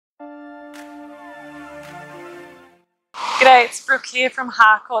G'day, it's Brooke here from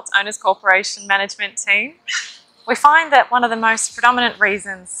Harcourts Owners Corporation Management Team. We find that one of the most predominant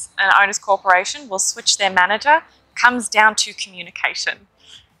reasons an owners corporation will switch their manager comes down to communication.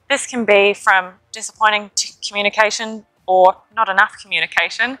 This can be from disappointing communication or not enough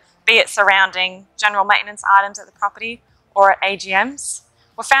communication, be it surrounding general maintenance items at the property or at AGMs.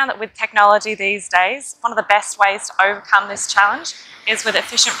 We've found that with technology these days, one of the best ways to overcome this challenge is with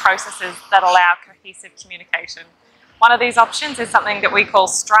efficient processes that allow cohesive communication. One of these options is something that we call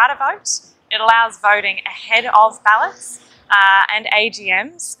strata vote. It allows voting ahead of ballots and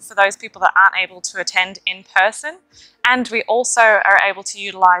AGMs for those people that aren't able to attend in person. And we also are able to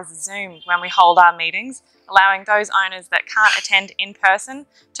utilise Zoom when we hold our meetings, allowing those owners that can't attend in person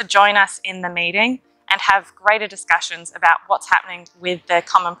to join us in the meeting and have greater discussions about what's happening with their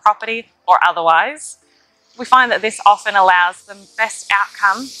common property or otherwise. We find that this often allows the best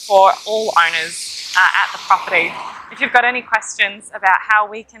outcome for all owners at the property. If you've got any questions about how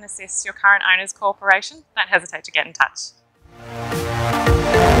we can assist your current owners corporation, don't hesitate to get in touch.